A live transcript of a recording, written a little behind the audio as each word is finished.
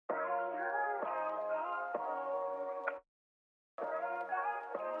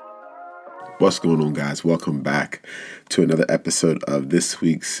What's going on, guys? Welcome back to another episode of this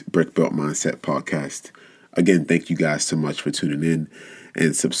week's Brick Built Mindset podcast. Again, thank you guys so much for tuning in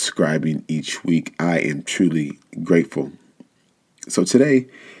and subscribing each week. I am truly grateful. So today,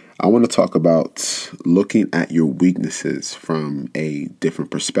 I want to talk about looking at your weaknesses from a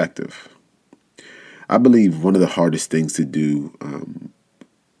different perspective. I believe one of the hardest things to do,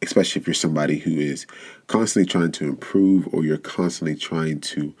 especially if you're somebody who is constantly trying to improve, or you're constantly trying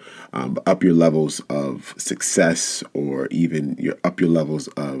to up your levels of success, or even up your levels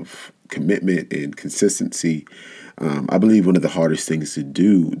of commitment and consistency. I believe one of the hardest things to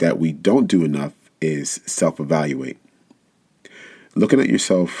do that we don't do enough is self-evaluate. Looking at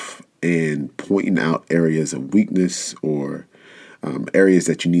yourself and pointing out areas of weakness or areas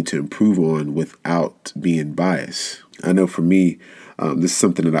that you need to improve on without being biased. I know for me, this is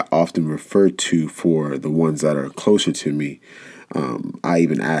something that I often refer to for the ones that are closer to me. I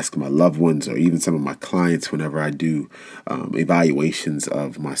even ask my loved ones or even some of my clients whenever I do evaluations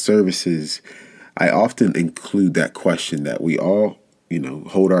of my services. I often include that question that we all,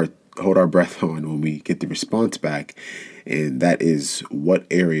 hold our breath on when we get the response back. And that is, what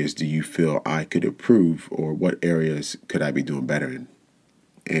areas do you feel I could improve, or what areas could I be doing better in?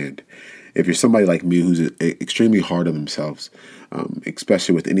 And if you're somebody like me who's extremely hard on themselves,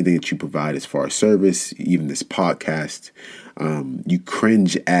 especially with anything that you provide as far as service, even this podcast, you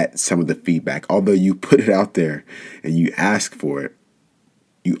cringe at some of the feedback. Although you put it out there and you ask for it,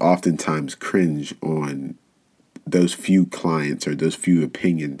 you oftentimes cringe on those few clients or those few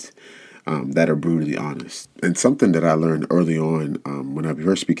opinions that are brutally honest. And something that I learned early on when I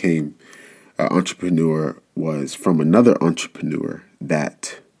first became an entrepreneur was from another entrepreneur,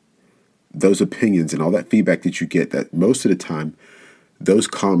 that those opinions and all that feedback that you get, that most of the time, those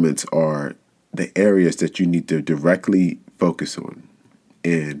comments are the areas that you need to directly focus on.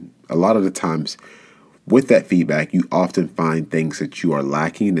 And a lot of the times with that feedback, you often find things that you are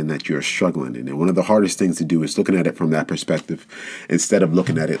lacking and that you're struggling in. And one of the hardest things to do is looking at it from that perspective, instead of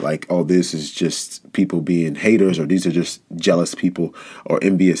looking at it like, oh, this is just people being haters, or these are just jealous people or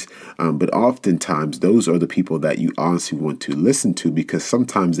envious. But oftentimes those are the people that you honestly want to listen to, because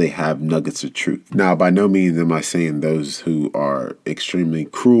sometimes they have nuggets of truth. Now, by no means am I saying those who are extremely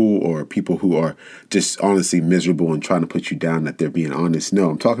cruel or people who are just honestly miserable and trying to put you down, that they're being honest.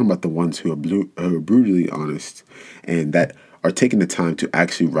 No, I'm talking about the ones who are brutally honest and that are taking the time to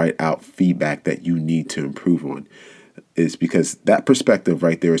actually write out feedback that you need to improve on. Is because that perspective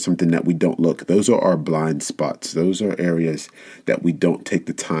right there is something that we don't look. Those are our blind spots. Those are areas that we don't take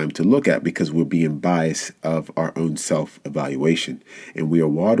the time to look at because we're being biased of our own self-evaluation, and we are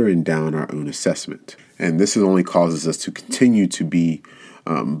watering down our own assessment. And this only causes us to continue to be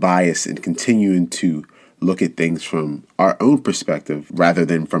biased and continuing to look at things from our own perspective rather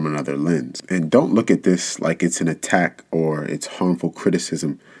than from another lens. And don't look at this like it's an attack or it's harmful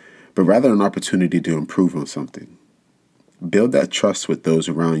criticism, but rather an opportunity to improve on something. Build that trust with those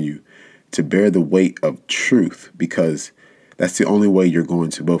around you to bear the weight of truth, because that's the only way you're going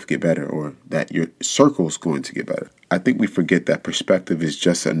to both get better, or that your circle's going to get better. I think we forget that perspective is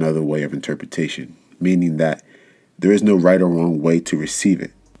just another way of interpretation, meaning that there is no right or wrong way to receive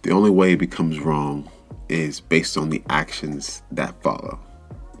it. The only way it becomes wrong is based on the actions that follow.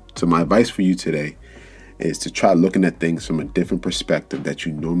 So my advice for you today is to try looking at things from a different perspective that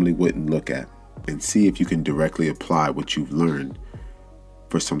you normally wouldn't look at, and see if you can directly apply what you've learned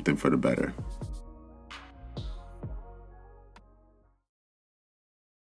for something for the better.